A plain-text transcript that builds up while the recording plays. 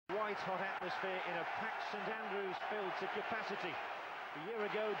white-hot atmosphere in a packed St Andrews filled to capacity. A year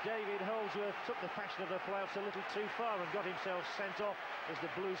ago, David Holdsworth took the passion of the playoffs a little too far and got himself sent off as the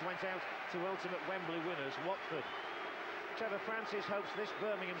Blues went out to ultimate Wembley winners, Watford. Trevor Francis hopes this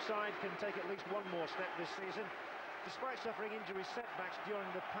Birmingham side can take at least one more step this season, despite suffering injury setbacks during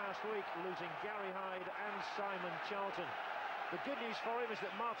the past week, losing Gary Hyde and Simon Charlton. The good news for him is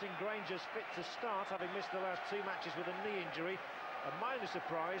that Martin Granger's fit to start, having missed the last 2 matches with a knee injury. A minor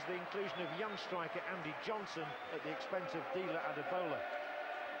surprise, the inclusion of young striker Andy Johnson at the expense of Dila Adebola.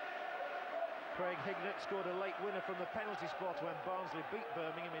 Craig Hignett scored a late winner from the penalty spot when Barnsley beat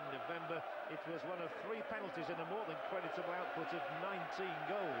Birmingham in November. It was one of 3 penalties in a more than creditable output of 19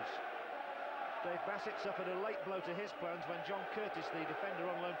 goals. Dave Bassett suffered a late blow to his plans when John Curtis, the defender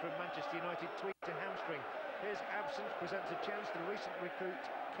on loan from Manchester United, tweaked a hamstring. His absence presents a chance to recent recruit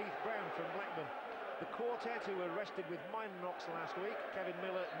Keith Brown from Blackburn. The quartet, who were rested with minor knocks last week, Kevin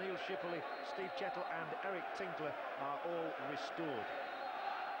Miller, Neil Shipley, Steve Chettle and Eric Tinkler, are all restored.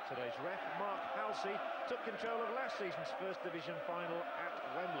 Today's ref, Mark Halsey, took control of last season's First Division final at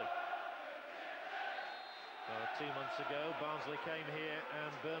Wembley. 2 months ago, Barnsley came here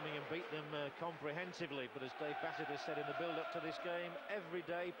and Birmingham beat them comprehensively, but as Dave Bassett has said in the build-up to this game, every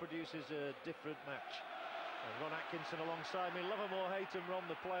day produces a different match. And Ron Atkinson alongside me. Love them or hate them, Ron,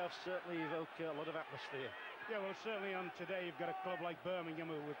 the playoffs certainly evoke a lot of atmosphere. Yeah, well, certainly on today you've got a club like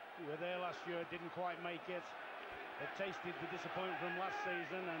Birmingham who were there last year, didn't quite make it. They tasted the disappointment from last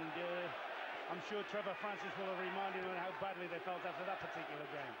season, and I'm sure Trevor Francis will have reminded them how badly they felt after that particular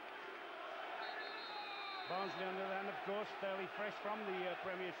game. Barnsley, on the other hand, of course, fairly fresh from the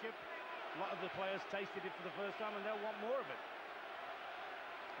Premiership. A lot of the players tasted it for the first time and they'll want more of it.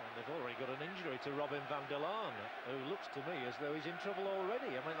 And they've already got an injury to Robin van der Laan, who looks to me as though he's in trouble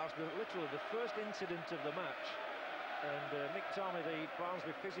already. I mean, that's literally the first incident of the match. And Mick Tarmy, the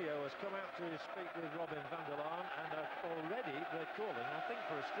Barnsley physio, has come out to speak with Robin van der Laan, and already they're calling, I think,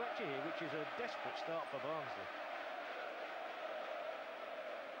 for a stretcher here, which is a desperate start for Barnsley.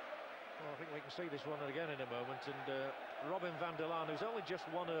 Well, I think we can see this one again in a moment, and Robin van der Laan, who's only just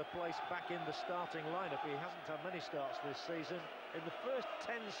won a place back in the starting lineup, he hasn't had many starts this season, in the first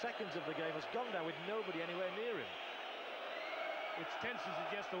 10 seconds of the game has gone down with nobody anywhere near him. It's tense to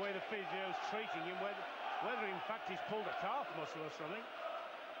suggest the way the physio's treating him, whether in fact he's pulled a calf muscle or something,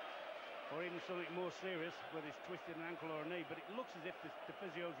 or even something more serious, whether he's twisted an ankle or a knee, but it looks as if the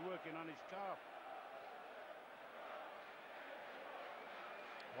physio's working on his calf.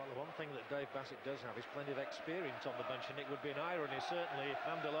 Well, the one thing that Dave Bassett does have is plenty of experience on the bench, and it would be an irony, certainly, if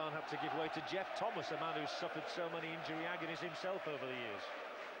van der Laan had to give way to Jeff Thomas, a man who's suffered so many injury agonies himself over the years.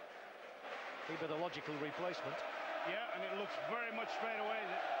 He'd be the logical replacement. Yeah, and it looks very much straight away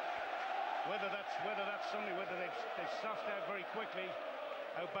that whether that's something, whether they've sussed out very quickly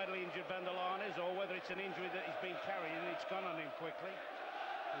how badly injured van der Laan is, or whether it's an injury that he's been carrying and it's gone on him quickly.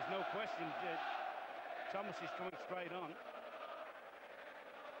 There's no question Thomas is coming straight on.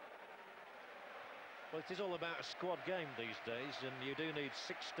 Well, it is all about a squad game these days, and you do need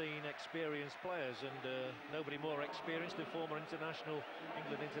 16 experienced players, and nobody more experienced than former England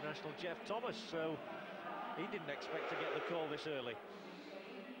international Jeff Thomas, so he didn't expect to get the call this early.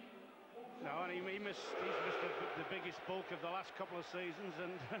 No, and he's missed the biggest bulk of the last couple of seasons,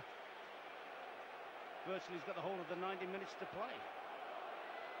 and virtually he's got the whole of the 90 minutes to play.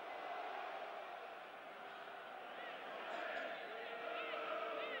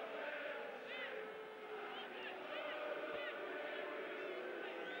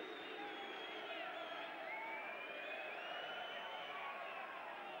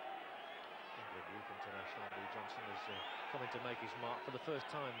 International Andy Johnson has come in to make his mark for the first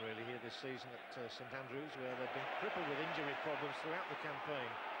time really here this season at St Andrews, where they've been crippled with injury problems throughout the campaign,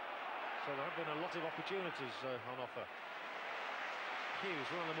 so there have been a lot of opportunities on offer. Hughes,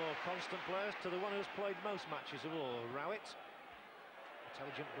 one of the more constant players, to the one who's played most matches of all, Rowett.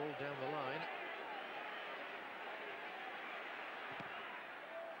 Intelligent ball down the line.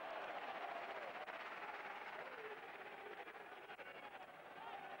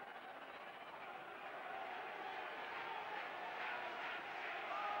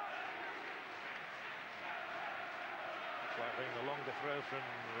 Like being the longer throw from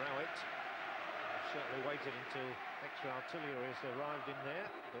Rowett. Certainly waited until extra artillery has arrived in there,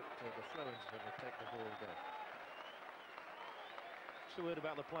 but the throw-in's going to take the ball down. Just a word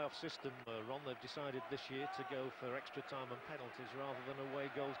about the playoff system, Ron. They've decided this year to go for extra time and penalties rather than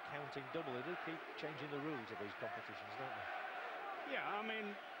away goals counting double. They do keep changing the rules of these competitions, don't they? Yeah, I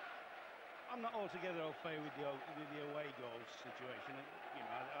mean, I'm not altogether au fait with the away goals situation. You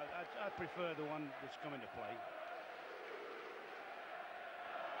know, I prefer the one that's coming to play.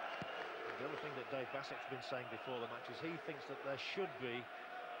 The other thing that Dave Bassett's been saying before the match is he thinks that there should be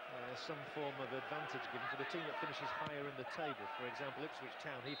some form of advantage given to the team that finishes higher in the table. For example, Ipswich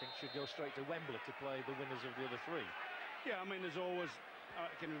Town, he thinks, should go straight to Wembley to play the winners of the other three. Yeah, I mean, there's always,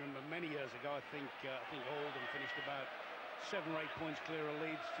 I can remember many years ago, I think Oldham finished about 7 or 8 points clear of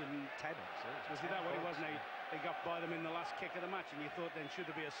Leeds and 10, actually. Was it that what it was? They got by them in the last kick of the match, and you thought then should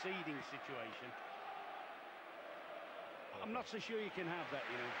there be a seeding situation? I'm not so sure you can have that,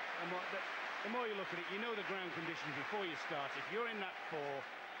 you know. The more you look at it, you know the ground conditions before you start. If you're in that 4,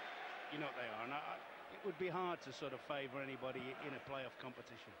 you know what they are, and it would be hard to sort of favour anybody in a playoff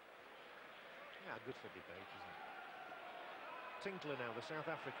competition. Yeah, good for debate, isn't it? Tinkler now, the South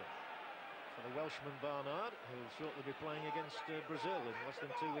African, for the Welshman Barnard, who will shortly be playing against Brazil in less than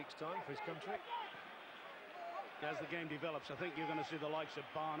 2 weeks' time for his country. As the game develops, I think you're going to see the likes of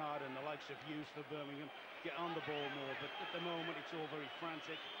Barnard and the likes of Hughes for Birmingham get on the ball more, but at the moment it's all very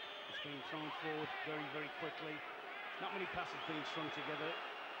frantic. It's being thrown forward very, very quickly. Not many passes being strung together.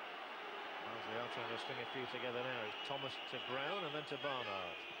 Barnsley are trying to string a few together now. It's Thomas to Brown and then to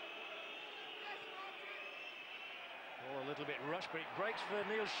Barnard. Oh, a little bit rushed, but it breaks for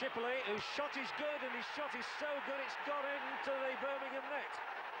Neil Shipley, whose shot is good, and his shot is so good it's got into the Birmingham net.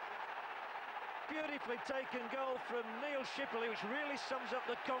 Beautifully taken goal from Neil Shipley, which really sums up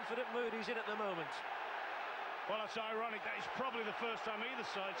the confident mood he's in at the moment. Well, it's ironic. That is probably the first time either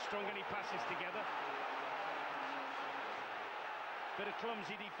side strung any passes together. Bit of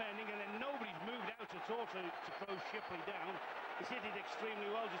clumsy defending, and then nobody's moved out at all to close Shipley down. He's hit it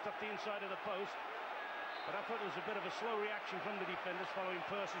extremely well just off the inside of the post. But I thought there was a bit of a slow reaction from the defenders following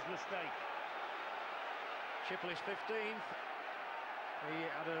Pearce's mistake. Shipley's 15th.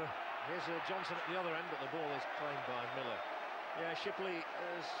 Here's Johnson at the other end, but the ball is claimed by Miller. Yeah, Shipley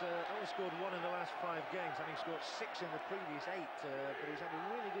has only scored 1 in the last 5 games, having scored 6 in the previous 8. But he's had a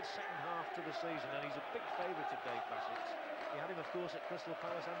really good second half to the season, and he's a big favourite of Dave Bassett's. He had him, of course, at Crystal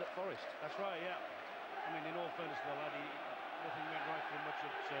Palace and at Forest. That's right, yeah. I mean, in all fairness to the lad, nothing went right for him much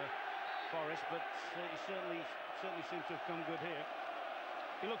at Forest, but he certainly seems to have come good here.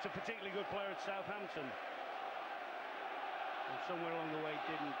 He looked a particularly good player at Southampton, and somewhere along the way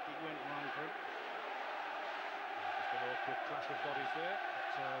it went wrong for him. Just an awkward clash of bodies there.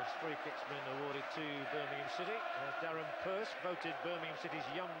 Free kick's been awarded to Birmingham City. Darren Pearce voted Birmingham City's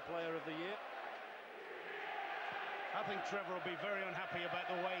Young Player of the Year. I think Trevor will be very unhappy about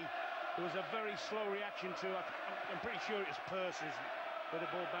the way there was a very slow reaction to. I'm pretty sure it was Pearce's, where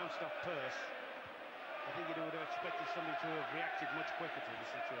the ball bounced off Pearce. I think he would have expected somebody to have reacted much quicker to the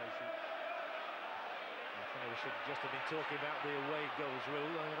situation. I think we should just have been talking about the away goals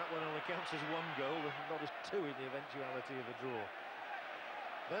rule. That one only counts as 1 goal, and not as 2 in the eventuality of a draw.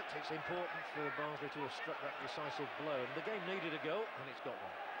 But it's important for Barnsley to have struck that decisive blow, and the game needed a goal, and it's got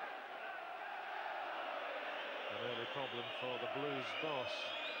one. An early problem for the Blues boss.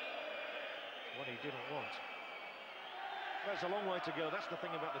 What he didn't want. That's a long way to go. That's the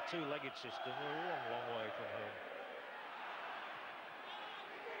thing about the 2-legged system. We're a long, long way from home.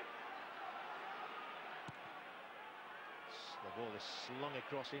 The ball is slung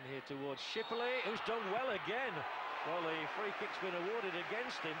across in here towards Shipley, who's done well again. Well, the free kick's been awarded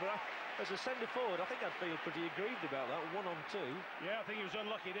against him, but as a centre-forward, I think I'd feel pretty aggrieved about that. 1-on-2. Yeah, I think he was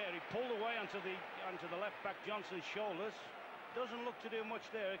unlucky there. He pulled away onto the left-back Johnson's shoulders. Doesn't look to do much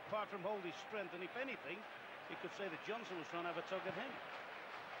there, apart from hold his strength. And if anything, you could say that Johnson was trying to have a tug at him.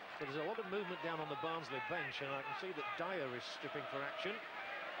 So there's a lot of movement down on the Barnsley bench, and I can see that Dyer is stripping for action.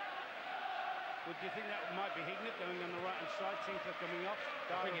 Would you think that might be Hignett going on the right-hand side? Tinkler coming up.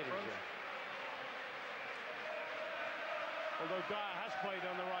 I think it is, yeah. Although Dyer has played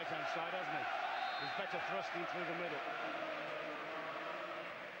on the right-hand side, hasn't he? He's better thrusting through the middle.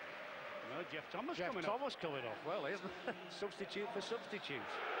 No, Jeff Thomas coming off. Well, isn't it? Substitute for substitute.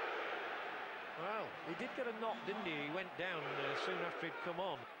 Well, he did get a knock, didn't he? He went down soon after he'd come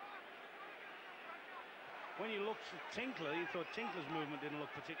on. When you looked at Tinkler, you thought Tinkler's movement didn't look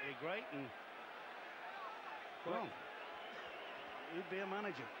particularly great, and well, he'd be a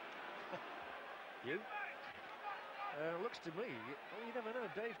manager. You? Looks to me, well, you never know.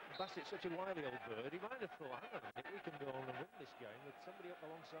 Dave Bassett's such a wily old bird. He might have thought, hang on a minute, we can go on and win this game with somebody up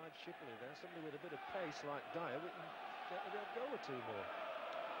alongside Shipley there, somebody with a bit of pace like Dyer. We can get maybe a goal or 2 more.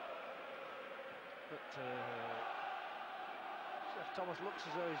 But Jeff Thomas looks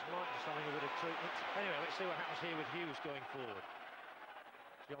as though he's might just having a bit of treatment. Anyway, let's see what happens here with Hughes going forward.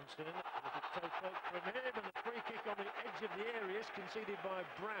 Johnston, a little toe poke from him, and the free kick on the edge of the area is conceded by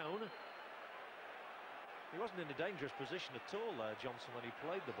Brown. He wasn't in a dangerous position at all, Johnson, when he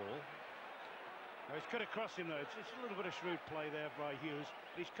played the ball. No, he's cut across him, though. It's a little bit of shrewd play there by Hughes.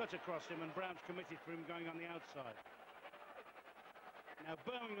 But he's cut across him, and Brown's committed for him going on the outside. Now,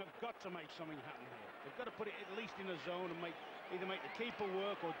 Birmingham have got to make something happen here. They've got to put it at least in a zone and either make the keeper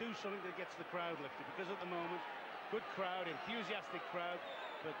work or do something that gets the crowd lifted. Because at the moment, good crowd, enthusiastic crowd,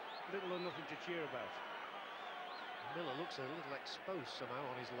 but little or nothing to cheer about. Miller looks a little exposed somehow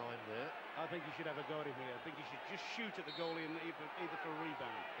on his line there. I think he should have a go at him here. I think he should just shoot at the goalie and either for a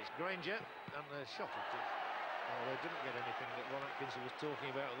rebound. It's Granger, and the shot. They didn't get anything that Ron Atkinson was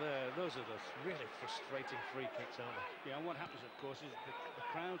talking about there. Those are the really frustrating free kicks, aren't they? Yeah, and what happens, of course, is the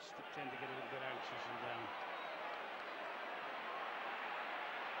crowds tend to get a little bit anxious and down.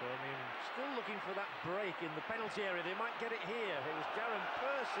 Birmingham still looking for that break in the penalty area. They might get it here. It was Darren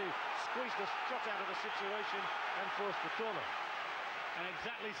Pearce who squeezed a shot out of the situation and forced the corner. And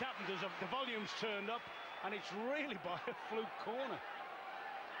exactly it's happened. The volume's turned up, and it's really by a fluke corner.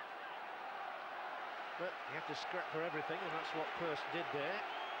 But you have to scrap for everything, and that's what Pearce did there.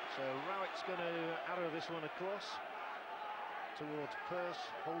 So Rowett's going to arrow this one across towards Pearce,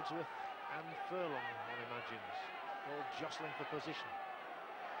 Holdsworth and Furlong, one imagines. All jostling for position.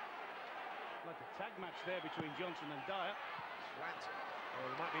 Like a tag match there between Johnson and Dyer. Flat. Oh,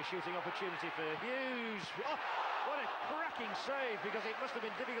 there might be a shooting opportunity for Hughes. Oh, what a cracking save, because it must have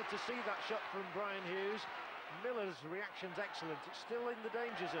been difficult to see that shot from Brian Hughes. Miller's reaction's excellent. It's still in the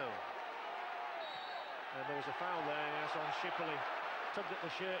danger zone. And there was a foul there, yes, on Shipley. Tugged at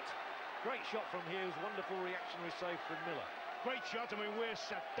the shirt. Great shot from Hughes. Wonderful reactionary save from Miller. Great shot. I mean, we're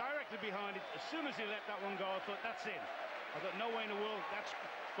sat directly behind it. As soon as he let that one go, I thought, that's in. I thought, no way in the world. That's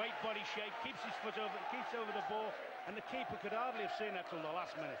great body shape. Keeps his foot over, keeps over the ball. And the keeper could hardly have seen that till the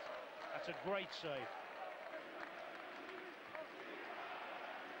last minute. That's a great save.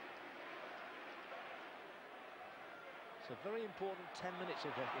 It's a very important 10 minutes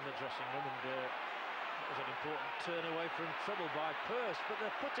in the dressing room, and it was an important turn away from trouble by Pearce, but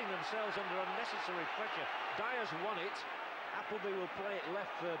they're putting themselves under unnecessary pressure. Dyer's won it. Appleby will play it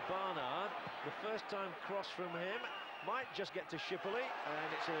left for Barnard. The first time cross from him might just get to Shipley, and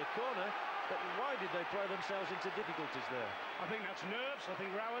it's a corner. But why did they throw themselves into difficulties there? I think that's nerves. I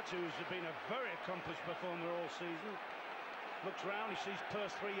think Rowett, who's been a very accomplished performer all season, looks round, he sees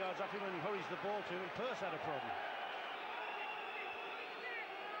Pearce 3 yards off him and hurries the ball to him, and Pearce had a problem.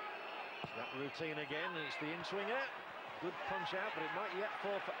 That routine again, and it's the in-swinger. Good punch out, but it might yet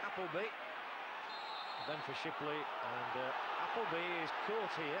fall for Appleby. Then for Shipley, and Appleby is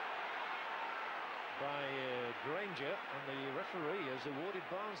caught here by Granger, and the referee has awarded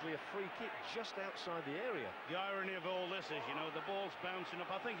Barnsley a free kick just outside the area. The irony of all this is, you know, the ball's bouncing up.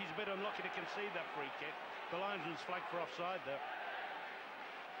 I think he's a bit unlucky to concede that free kick. The linesman's flagged for offside there.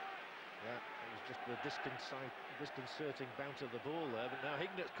 Yeah, it was just the disconcerting bounce of the ball there, but now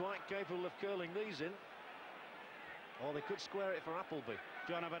Hignett's quite capable of curling these in. Or they could square it for Appleby.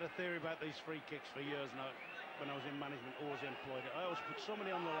 John, I've had a theory about these free kicks for years now. When I was in management, always employed it. I always put somebody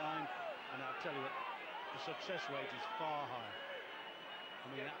on the line, and I'll tell you what, the success rate is far higher. I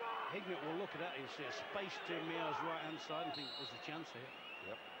mean, Hignett will look at that, he'll see a space to Meo's right-hand side and think there's a chance here.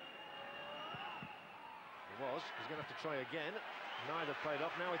 Yep. It was. He's going to have to try again. Neither played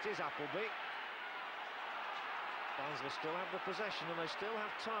off. Now it is Appleby. Barnsley still have the possession, and they still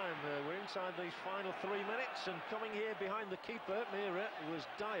have time. We're inside these final 3 minutes, and coming here behind the keeper, Mira, was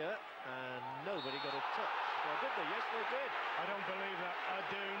Dyer, and nobody got a touch. Well, did they? Yes, they did. I don't believe that. I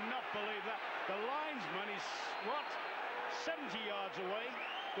do not believe that. The linesman is, what, 70 yards away.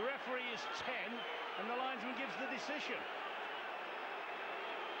 The referee is 10, and the linesman gives the decision.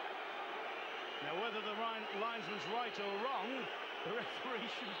 Now, whether the linesman's right or wrong, the referee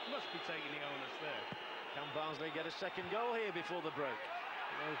must be taking the onus there. Can Barnsley get a second goal here before the break?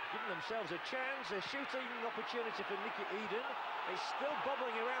 They've given themselves a chance. A shooting opportunity for Nicky Eden. He's still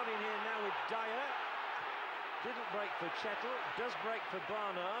bubbling around in here now with Dyer. Didn't break for Chettle, does break for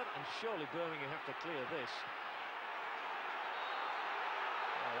Barnard, and surely Birmingham have to clear this.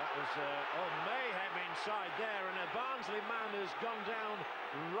 Oh, that was mayhem inside there, and a Barnsley man has gone down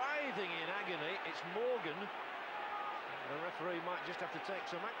writhing in agony. It's Morgan. The referee might just have to take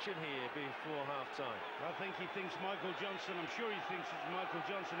some action here before half-time. I think he thinks Michael Johnson, I'm sure he thinks it's Michael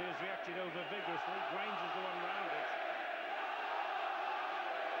Johnson who has reacted over vigorously. Granger's the one round it.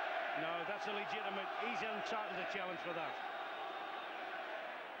 No, that's a legitimate, he's entitled to challenge for that.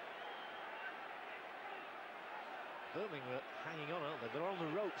 Birmingham are hanging on, aren't they? They're on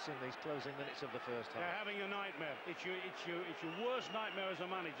the ropes in these closing minutes of the first half. They're having a nightmare. It's your worst nightmare as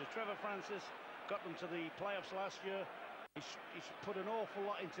a manager. Trevor Francis got them to the playoffs last year. He's put an awful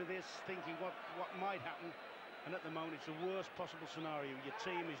lot into this, thinking what might happen, and at the moment it's the worst possible scenario. Your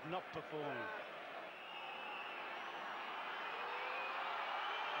team is not performing.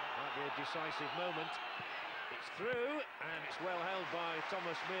 the decisive moment. It's through, and it's well held by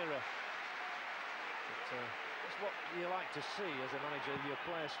Thomas Mira. It's what you like to see as a manager, your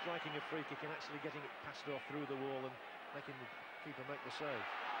player striking a free kick and actually getting it passed off through the wall and making the keeper make the save.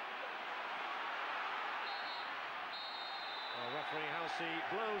 Referee Halsey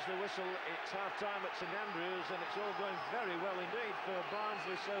blows the whistle. It's half-time at St Andrews, and it's all going very well indeed for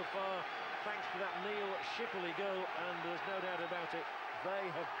Barnsley so far, thanks to that Neil Shipley goal, and there's no doubt about it, they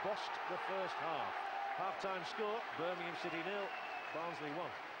have bossed the first half. Half-time score, Birmingham City 0, Barnsley 1.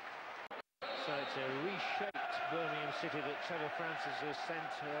 So it's a reshaped Birmingham City that Trevor Francis has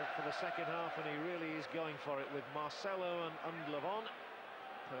sent for the second half, and he really is going for it with Marcelo and Undlov on,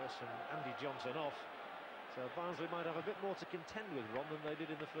 Pearce and Andy Johnson off. So Barnsley might have a bit more to contend with, Ron, than they did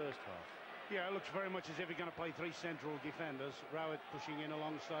in the first half. Yeah, it looks very much as if you're going to play three central defenders. Rowett pushing in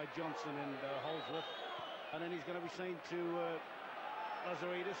alongside Johnson and Holdsworth. And then he's going to be saying to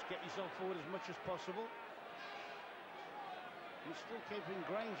Lazaridis, get yourself forward as much as possible. He's still keeping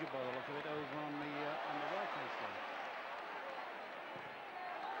Granger, by the look of it, over on the right-hand side.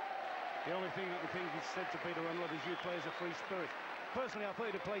 The only thing I can think he's said to Peter Unlove is you play as a free spirit. Personally, I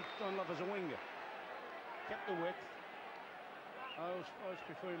thought he'd play Unlove as a winger. Kept the width. I always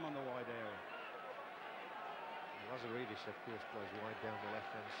prefer him on the wide area. Lazaridis, of course, plays wide down the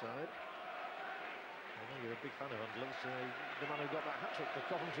left-hand side. I know you're a big fan of Undlov, the man who got that hat-trick for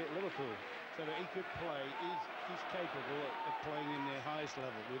Coventry at Liverpool. So that he could play, he's capable of playing in the highest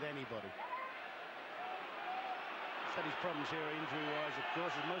level with anybody. He's had his problems here injury-wise, of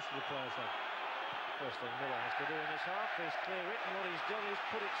course, as most of the players have. First thing Miller has to do in this half is clear it, and what he's done is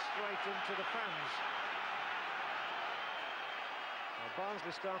put it straight into the fans.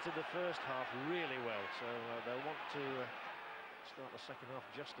 Barnsley started the first half really well, so they'll want to start the second half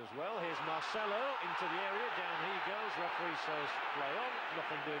just as well. Here's Marcelo into the area, down he goes, referee says play on,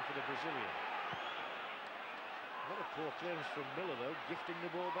 nothing doing for the Brazilian. What a poor clearance from Miller though, gifting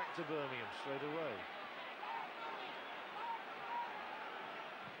the ball back to Birmingham straight away.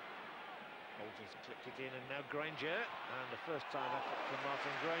 Holden's clipped it in, and now Granger, and the first time effort from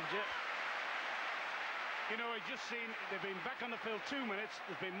Martin Granger. You know, I've just seen they've been back on the field 2 minutes.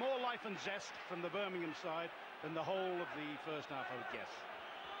 There's been more life and zest from the Birmingham side than the whole of the first half, I would guess.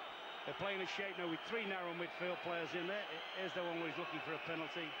 They're playing a shape now with three narrow midfield players in there. Here's the one where he's looking for a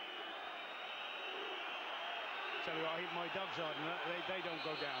penalty. Tell you what, I hit my dogs hard and they don't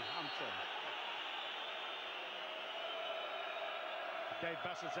go down, I'm sorry. Dave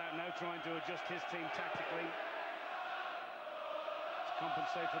Bassett's out now trying to adjust his team tactically to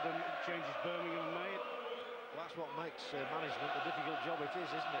compensate for the changes Birmingham made. Well, that's what makes management the difficult job it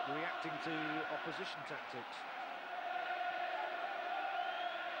is, isn't it? Reacting to opposition tactics.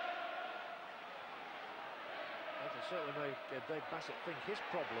 That will certainly make Dave Bassett think his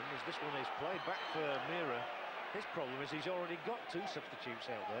problem is this one is played back for Mira. His problem is he's already got two substitutes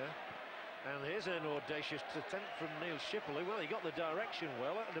out there. And here's an audacious attempt from Neil Shipley. Well, he got the direction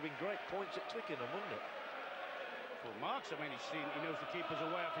well. That would have been great points at Twickenham, wouldn't it? Well, Marks, I mean, he knows the keeper's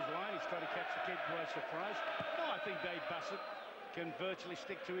away off his line. He's trying to catch the keeper by surprise. No, I think Dave Bassett can virtually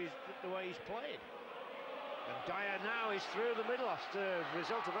stick to the way he's played. And Dyer now is through the middle after the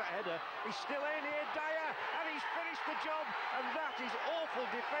result of that header. He's still in here, Dyer, and he's finished the job. And that is awful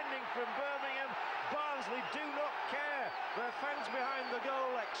defending from Birmingham. Barnsley do not care. The fans behind the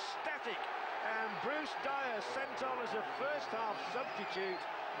goal ecstatic. And Bruce Dyer sent on as a first-half substitute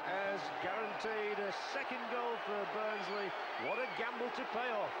has guaranteed a second goal for Barnsley. What a gamble to pay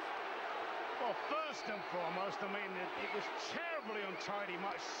off. Well, first and foremost, I mean, it was terribly untidy,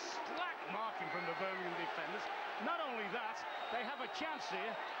 slack marking from the Birmingham defenders. Not only that, they have a chance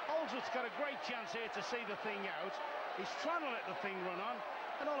here. Holdsworth's got a great chance here to see the thing out. He's trying to let the thing run on,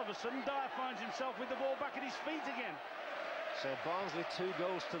 and all of a sudden, Dyer finds himself with the ball back at his feet again. So Barnsley 2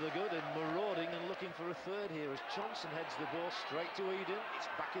 goals to the good and marauding and looking for a third here as Johnson heads the ball straight to Eden. It's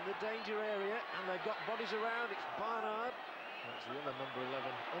back in the danger area and they've got bodies around. It's Barnard. That's the other number 11,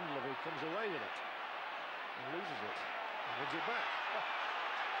 Undlov, who comes away with it and loses it and wins it back.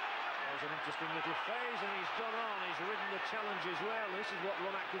 That was an interesting little phase and he's gone on. He's ridden the challenge as well. This is what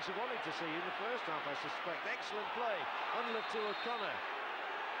Ron Atkinson wanted to see in the first half, I suspect. Excellent play. Undlov to O'Connor.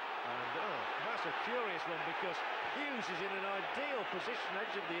 And that's a curious one because Hughes is in an ideal position,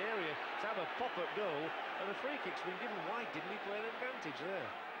 edge of the area, to have a pop at goal, and the free kick's been given wide. Didn't he play an advantage there?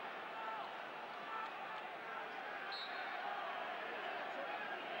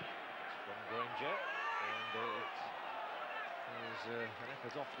 From Granger, and it is an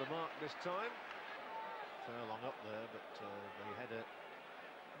effort off the mark this time. Furlong up there, but the header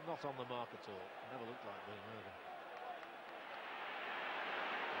not on the mark at all. Never looked like being over.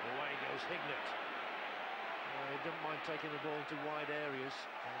 Away There's Hignett. He didn't mind taking the ball into wide areas,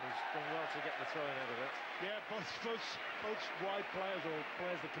 and he's done well to get the throwing out of it. Yeah, both wide players, or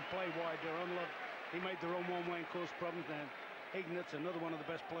players that can play wide, they're unloved. He made the run one way and caused problems there. Hignett's another one of the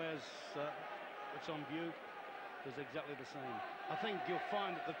best players that's on view. Does exactly the same. I think you'll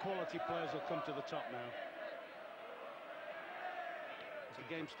find that the quality players will come to the top now. As the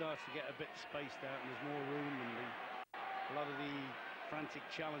game starts to get a bit spaced out and there's more room, and a lot of the frantic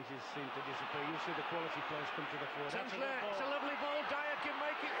challenges seem to disappear, you'll see the quality players come to the fore. Sinclair, it's a lovely ball. Dyer can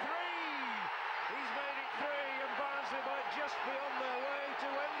make it 3. He's made it 3, and Barnsley might just be on their way to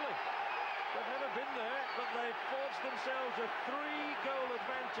Wembley. They've never been there, but they've forged themselves a 3-goal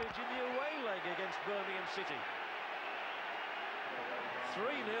advantage in the away leg against Birmingham City. 3-0,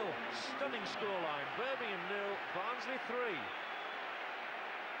 stunning scoreline. Birmingham 0, Barnsley 3.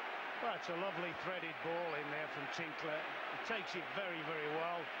 Well, it's a lovely threaded ball in there from Sinclair. He takes it very, very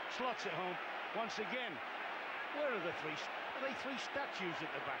well, slots it home. Once again, where are the three? Are they 3 statues at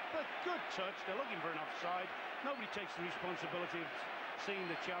the back? But good touch. They're looking for an offside. Nobody takes the responsibility of seeing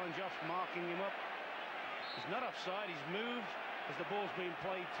the challenge off, marking him up. He's not offside. He's moved as the ball's being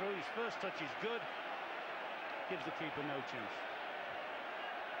played through. His first touch is good. Gives the keeper no chance.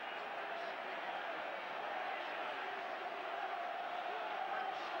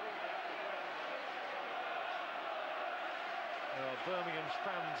 Birmingham's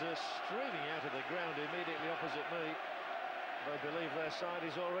fans are streaming out of the ground immediately opposite me. They believe their side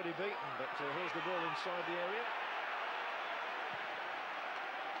is already beaten, but here's the ball inside the area.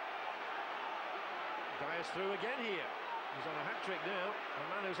 Dyer's through again here. He's on a hat-trick now. A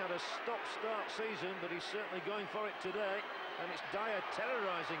man who's had a stop-start season, but he's certainly going for it today. And it's Dyer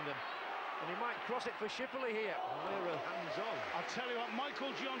terrorising them. And he might cross it for Shipley here. Lira hands-on. I'll tell you what, Michael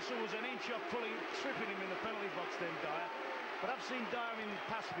Johnson was an inch off tripping him in the penalty box then, Dyer. But I've seen Dyer in the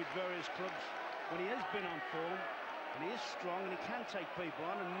past with various clubs when he has been on form, and he is strong, and he can take people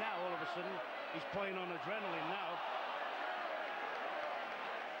on, and now all of a sudden he's playing on adrenaline now.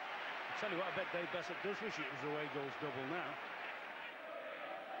 I'll tell you what, I bet Dave Bassett does wish it was away goals double now.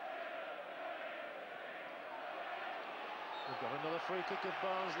 We've got another free kick of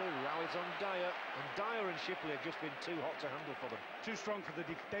Barnsley. Rallies on Dyer, and Dyer and Shipley have just been too hot to handle for them. Too strong for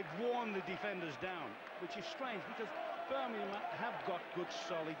they've worn the defenders down, which is strange because Birmingham have got good,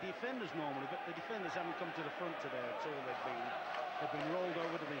 solid defenders normally, but the defenders haven't come to the front today. That's all they've been. They've been rolled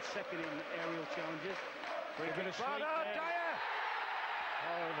over. They've been second in aerial challenges. They're going to Dyer!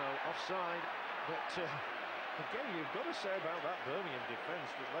 Oh no, offside. But again, you've got to say about that Birmingham defence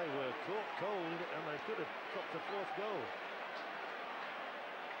that they were caught cold and they could have copped the 4th goal.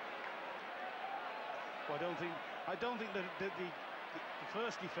 Well, I don't think that the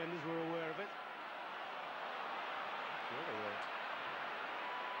first defenders were aware of it.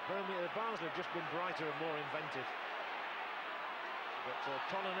 Barnsley have just been brighter and more inventive. But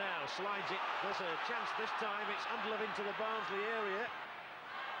Tonner now slides it. There's a chance this time. It's Unlove into the Barnsley area.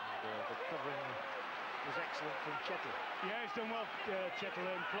 And, the covering was excellent from Chettle. Yeah, he's done well, Chettle,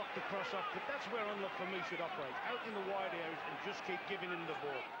 and blocked the cross off. But that's where Unlove for me should operate. Out in the wide areas and just keep giving him the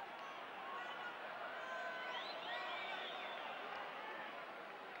ball.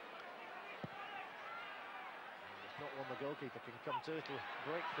 Not one the goalkeeper can come to. It'll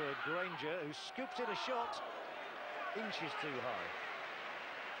break for Granger, who scoops in a shot inches too high.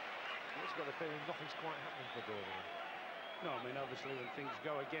 He's got the feeling nothing's quite happening for Birmingham. No, I mean, obviously when things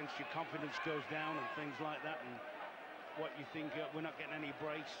go against you, confidence goes down and things like that, and what you think, we're not getting any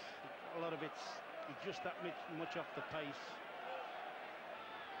breaks. A lot of it's just that much off the pace.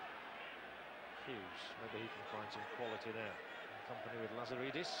 Hughes, maybe he can find some quality now. In company with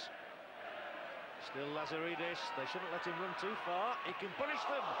Lazaridis. Still Lazaridis. They shouldn't let him run too far. He can punish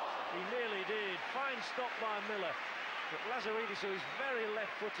them. He nearly did. Fine stop by Miller. But Lazaridis, who is very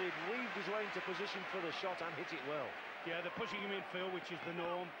left-footed, weaved his way into position for the shot and hit it well. Yeah, they're pushing him infield, which is the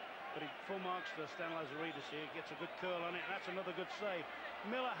norm. But full marks for Stan Lazaridis here. Gets a good curl on it, and that's another good save.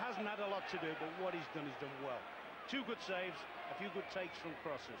 Miller hasn't had a lot to do, but what he's done well. 2 good saves, a few good takes from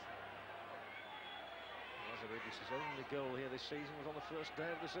crosses. Lazaridis' only goal here this season was on the first day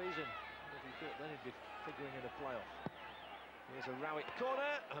of the season. If he thought then he'd be figuring in a playoff. Here's a Rowett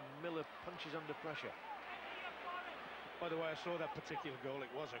corner, and Miller punches under pressure. By the way, I saw that particular goal.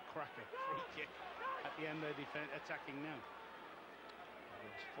 It was a cracker. Free kick. At the end, they're attacking now.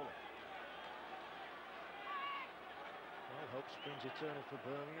 Against Fulham. Well, hope springs eternal for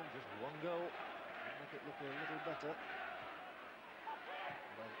Birmingham. Just 1 goal. Make it look a little better.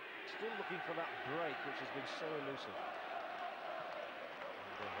 They're still looking for that break, which has been so elusive.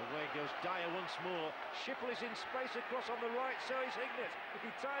 Away goes Dyer once more. Shipley's in space across on the right, so is Hignett. If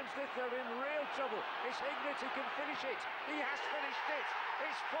he times this, they're in real trouble. It's Hignett who can finish it. He has finished it.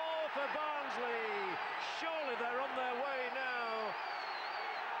 It's 4 for Barnsley. Surely they're on their way now.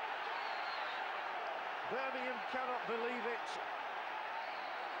 Birmingham cannot believe it.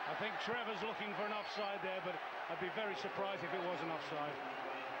 I think Trevor's looking for an offside there, but I'd be very surprised if it was an offside.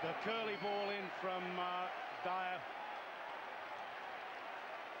 The curly ball in from Dyer.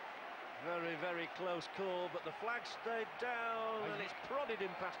 Very, very close call, but the flag stayed down and it's prodded him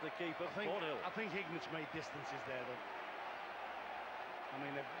past the keeper. 4-0. I think Hignett's made distances there, though. I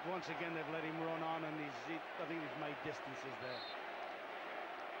mean, once again, they've let him run on, and I think he's made distances there.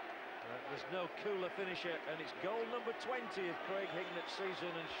 There's no cooler finisher, and it's goal number 20 of Craig Hignett's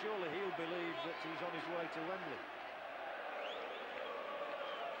season, and surely he'll believe that he's on his way to Wembley.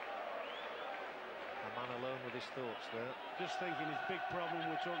 A man alone with his thoughts there. Just thinking his big problem,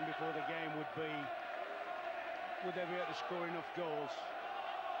 we were talking before the game, would be, would they be able to score enough goals?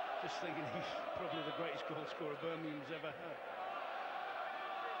 Just thinking he's probably the greatest goal scorer Birmingham's ever had.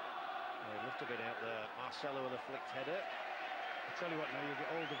 He left a bit out there. Marcelo with a flicked header. I tell you what, now you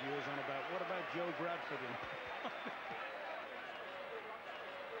get older viewers on about, what about Joe Bradford in?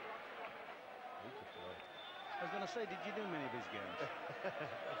 I was going to say, did you do many of his games?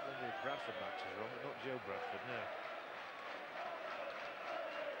 The Bradford matches wrong, but not Joe Bradford, no.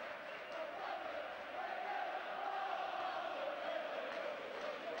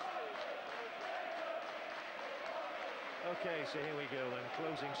 Okay, so here we go then,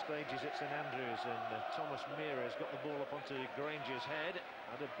 closing stages at St Andrews, and Thomas Meara's got the ball up onto Granger's head.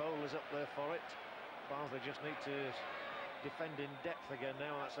 Adebola's up there for it. Barnsley just need to defend in depth again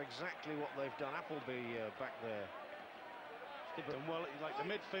now. That's exactly what they've done. Appleby back there. And well, like the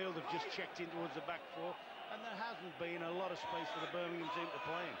midfield have just checked in towards the back four, and there hasn't been a lot of space for the Birmingham team to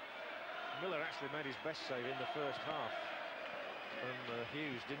play in. Miller actually made his best save in the first half. And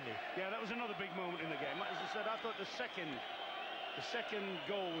Hughes, didn't he? Yeah, that was another big moment in the game. As I said, I thought the second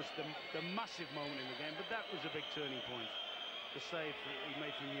goal was the massive moment in the game, but that was a big turning point. The save he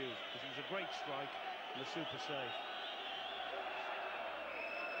made from Hughes, because it was a great strike and a super save.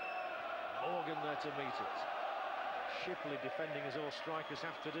 Morgan there to meet it. Shipley defending as all strikers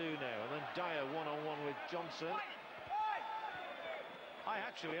have to do now, and then Dyer one-on-one with Johnson.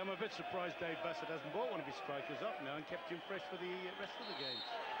 I'm a bit surprised Dave Bassett hasn't bought one of his strikers off now and kept him fresh for the rest of the games.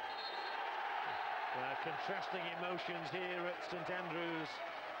 Contrasting emotions here at St Andrews.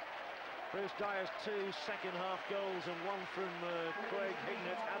 Bruce Dyer's 2 second-half goals and one from Craig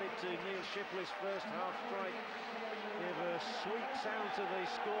Hignett added to Neil Shipley's first-half strike give a sweet sound to the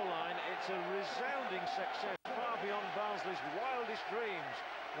scoreline. It's a resounding success, far beyond Barnsley's wildest dreams.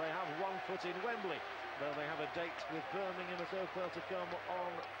 They have one foot in Wembley, though they have a date with Birmingham at Oakwell to come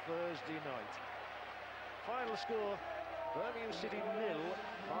on Thursday night. Final score, Birmingham City 0,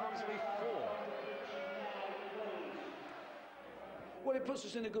 Barnsley 4. Well, it puts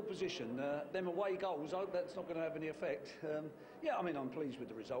us in a good position. Them away goals, I hope that's not going to have any effect. Yeah, I mean, I'm pleased with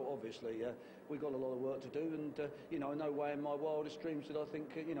the result, obviously. We've got a lot of work to do, and, you know, no way in my wildest dreams did I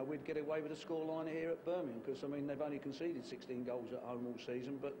think, you know, we'd get away with a scoreline here at Birmingham, because, I mean, they've only conceded 16 goals at home all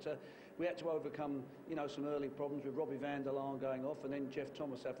season, but we had to overcome, you know, some early problems with Robbie van der Laan going off and then Jeff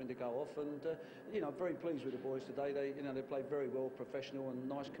Thomas having to go off, and, you know, very pleased with the boys today. They played very well, professional and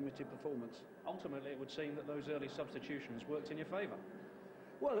nice committed performance. Ultimately, it would seem that those early substitutions worked in your favour.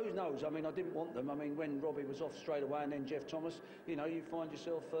 Well, who knows? I mean, I didn't want them. I mean, when Robbie was off straight away and then Jeff Thomas, you know, you find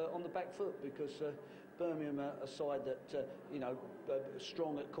yourself on the back foot, because Birmingham are a side that, you know,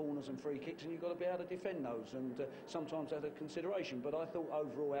 strong at corners and free kicks, and you've got to be able to defend those, and sometimes that's a consideration. But I thought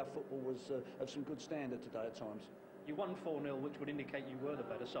overall our football was of some good standard today at times. You won 4-0, which would indicate you were the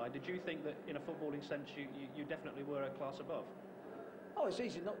better side. Did you think that, in a footballing sense, you definitely were a class above? Oh, it's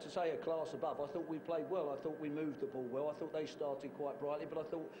easy not to say a class above. I thought we played well. I thought we moved the ball well. I thought they started quite brightly, but I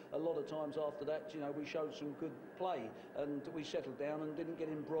thought a lot of times after that, you know, we showed some good play and we settled down and didn't get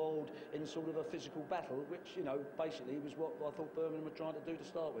embroiled in sort of a physical battle, which, you know, basically was what I thought Birmingham were trying to do to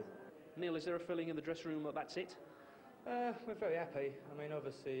start with. Neil, is there a feeling in the dressing room that that's it? We're very happy. I mean,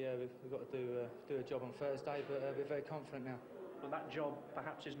 obviously, we've got to do a job on Thursday, but we're very confident now. But that job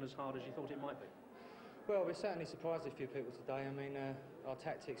perhaps isn't as hard as you thought it might be. Well, we certainly surprised a few people today. I mean, our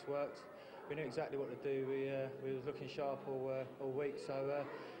tactics worked. We knew exactly what to do. We was looking sharp all week, so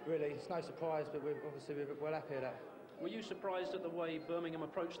really it's no surprise, but we're well happy with that. Were you surprised at the way Birmingham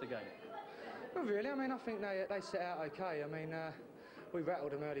approached the game? Well, really, I mean, I think they set out okay. I mean, we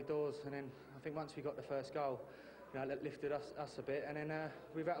rattled them early doors, and then I think once we got the first goal, you know, that lifted us a bit, and then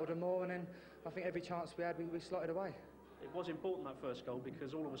we rattled them more, and then I think every chance we had, we slotted away. it was important, that first goal,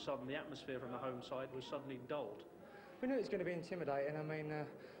 because all of a sudden the atmosphere from the home side was suddenly dulled. We knew it was going to be intimidating. I mean,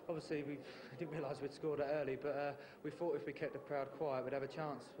 obviously we didn't realise we'd scored that early, but we thought if we kept the crowd quiet, we'd have a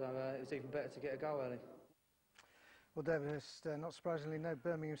chance. So it was even better to get a goal early. Well, David, not surprisingly, no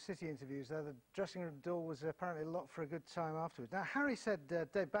Birmingham City interviews there. The dressing room door was apparently locked for a good time afterwards. Now, Harry said,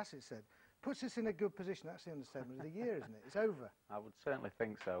 Dave Bassett said, puts us in a good position. That's the understatement of the year, isn't it? It's over. I would certainly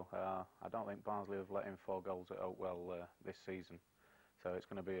think so. I don't think Barnsley have let in 4 goals at Oakwell this season. So it's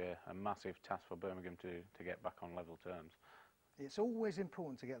going to be a massive task for Birmingham to get back on level terms. It's always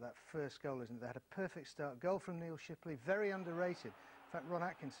important to get that first goal, isn't it? They had a perfect start. Goal from Neil Shipley, very underrated. In fact, Ron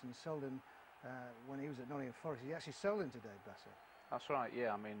Atkinson sold him when he was at Nottingham Forest. He actually sold him to Dave Bassett. That's right,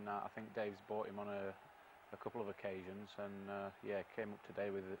 yeah. I mean, I think Dave's bought him on a couple of occasions, and yeah, came up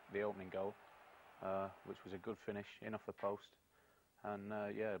today with the opening goal, which was a good finish, in off the post. And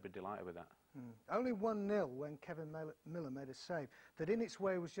yeah, I'd be delighted with that. Only 1-0 when Kevin Miller made a save that in its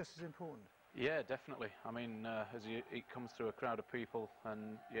way was just as important. Yeah, definitely. I mean, as he comes through a crowd of people,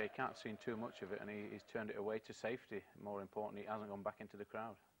 and yeah, he can't have seen too much of it, and he's turned it away to safety. More importantly, he hasn't gone back into the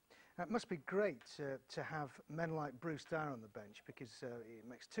crowd. It must be great to have men like Bruce Dyer on the bench, because he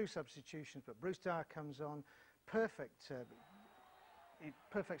makes 2 substitutions, but Bruce Dyer comes on, perfect start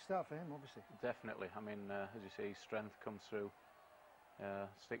for him, obviously. Definitely. I mean, as you see, his strength comes through.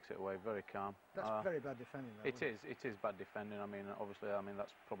 Sticks it away, very calm. That's very bad defending, though. It is bad defending. I mean, obviously,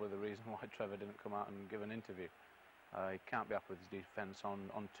 that's probably the reason why Trevor didn't come out and give an interview. He can't be happy with his defence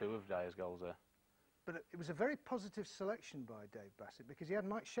on 2 of Dyer's goals there. But it was a very positive selection by Dave Bassett, because he had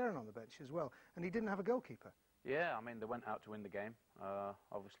Mike Sheron on the bench as well, and he didn't have a goalkeeper. Yeah, I mean, they went out to win the game.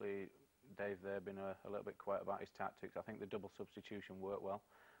 Obviously, Dave there been a little bit quiet about his tactics. I think the double substitution worked well.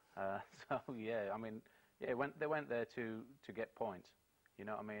 So yeah, I mean, yeah, they went there to get points. You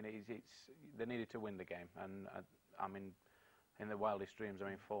know what I mean? They needed to win the game, and I mean, in the wildest dreams, I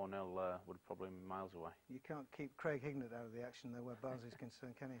mean, 4-0 would probably be miles away. You can't keep Craig Hignett out of the action, though, where Barnsley's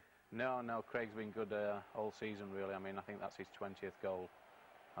concerned, can you? No, Craig's been good all season, really. I mean, I think that's his 20th goal.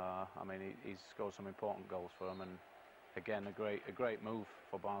 I mean, he's scored some important goals for them, and again, a great move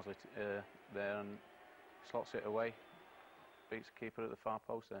for Barnsley there, and slots it away, beats the keeper at the far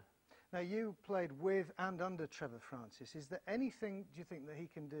post there. Now, you played with and under Trevor Francis. Is there anything, do you think, that he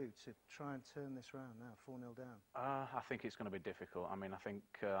can do to try and turn this round now, 4-0 down? I think it's going to be difficult. I mean, I think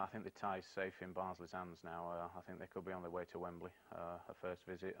the tie's safe in Barnsley's hands now. I think they could be on their way to Wembley, a first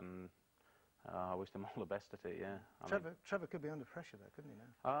visit, and I wish them all the best at it, yeah. Trevor could be under pressure there, couldn't he,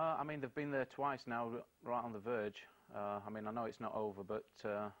 now? I mean, they've been there twice now, right on the verge. I mean, I know it's not over, but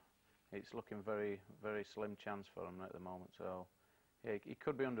it's looking very, very slim chance for them at the moment, so... Yeah, he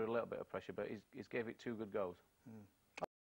could be under a little bit of pressure, but he's gave it 2 good goals.